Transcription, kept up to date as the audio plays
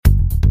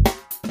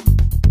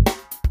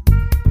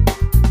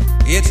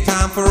It's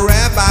time for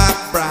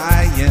Rabbi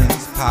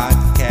Brian's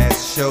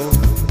podcast show.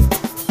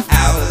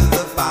 Out of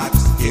the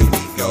box, here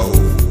we go.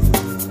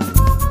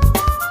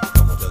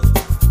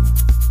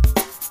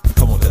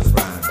 Come on, tell us,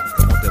 Brian.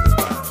 Come on, tell us,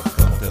 Brian. Come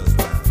on, tell us,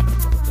 Brian.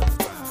 Come on, tell us,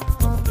 Brian.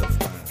 Come on, tell us,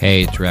 Brian.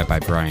 Hey, it's Rabbi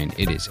Brian.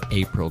 It is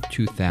April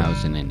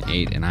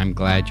 2008, and I'm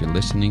glad you're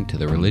listening to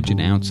the Religion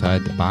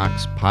Outside the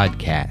Box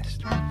podcast.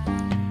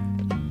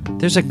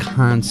 There's a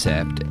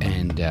concept,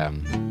 and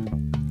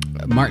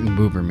Martin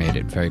Buber made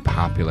it very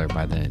popular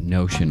by the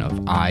notion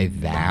of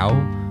I-thou,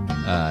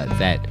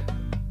 that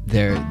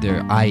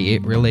they're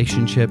I-it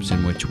relationships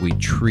in which we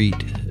treat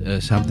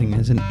something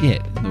as an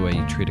it, the way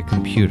you treat a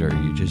computer.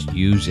 You just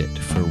use it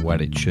for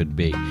what it should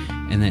be.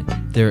 And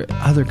that there are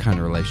other kind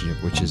of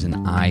relationship, which is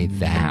an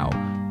I-thou,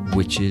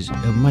 which is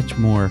a much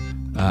more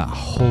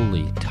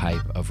holy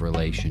type of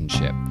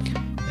relationship,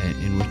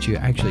 in which you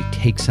actually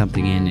take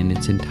something in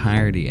its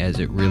entirety as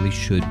it really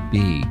should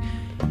be.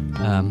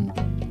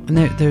 And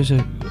there's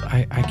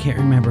I can't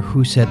remember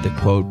who said the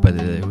quote, but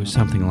it was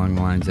something along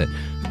the lines that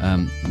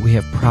we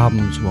have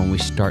problems when we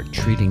start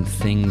treating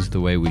things the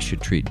way we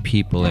should treat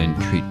people and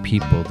treat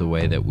people the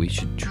way that we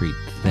should treat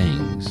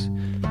things.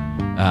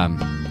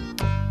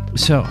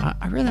 So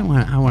I really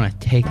want to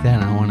take that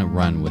and I want to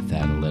run with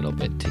that a little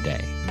bit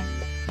today.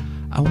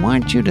 I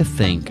want you to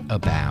think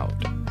about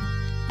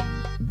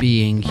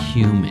being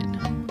human,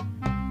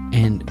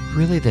 and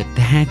really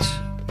that's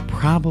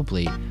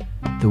probably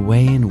the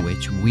way in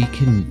which we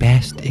can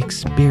best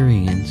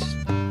experience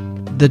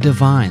the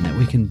divine, that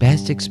we can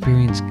best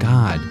experience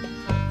God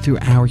through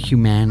our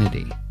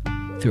humanity,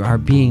 through our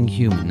being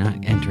human, not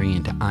entering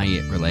into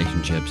I-it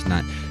relationships,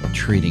 not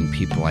treating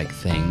people like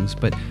things,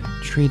 but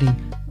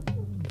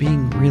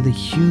being really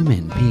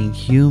human, being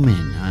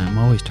human. I'm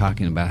always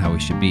talking about how we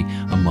should be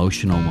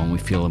emotional when we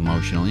feel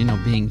emotional,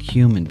 being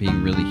human,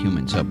 being really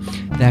human. So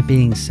that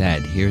being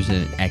said, here's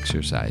an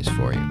exercise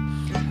for you.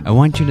 I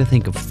want you to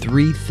think of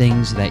three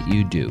things that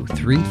you do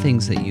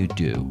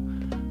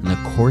in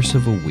the course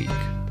of a week.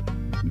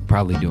 You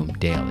probably do them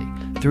daily.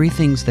 Three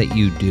things that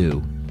you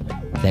do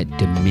that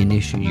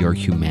diminish your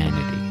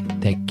humanity,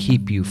 that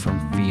keep you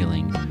from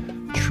feeling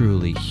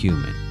truly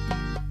human.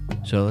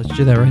 So let's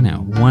do that right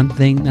now. One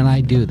thing that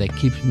I do that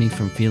keeps me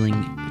from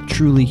feeling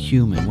truly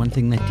human, one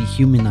thing that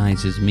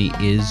dehumanizes me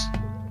is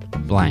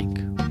blank.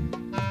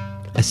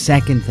 A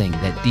second thing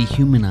that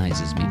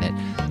dehumanizes me,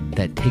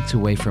 that takes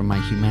away from my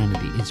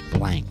humanity, is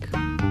blank.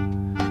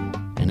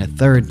 And a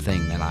third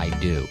thing that I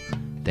do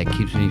that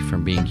keeps me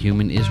from being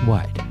human is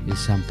what? Is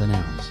something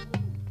else.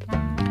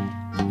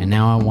 And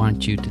now I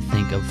want you to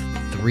think of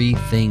three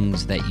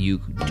things that you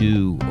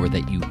do or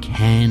that you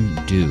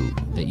can do,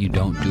 that you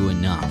don't do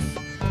enough,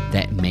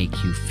 that make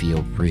you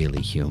feel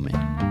really human.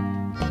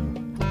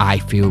 I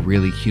feel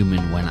really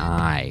human when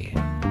I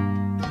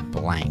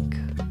blank.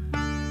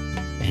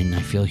 And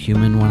I feel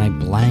human when I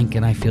blank,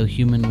 and I feel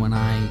human when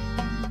I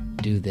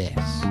do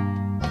this.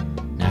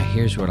 Now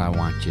here's what I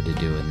want you to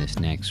do in this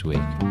next week.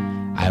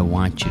 I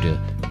want you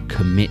to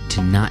commit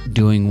to not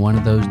doing one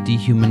of those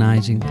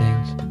dehumanizing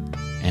things,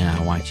 and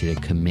I want you to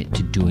commit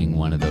to doing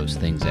one of those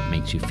things that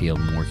makes you feel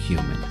more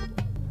human.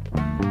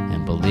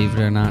 And believe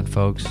it or not,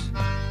 folks,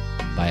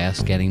 by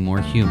us getting more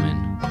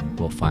human,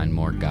 we'll find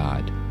more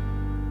God.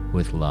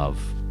 With love,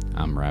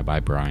 I'm Rabbi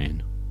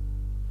Brian.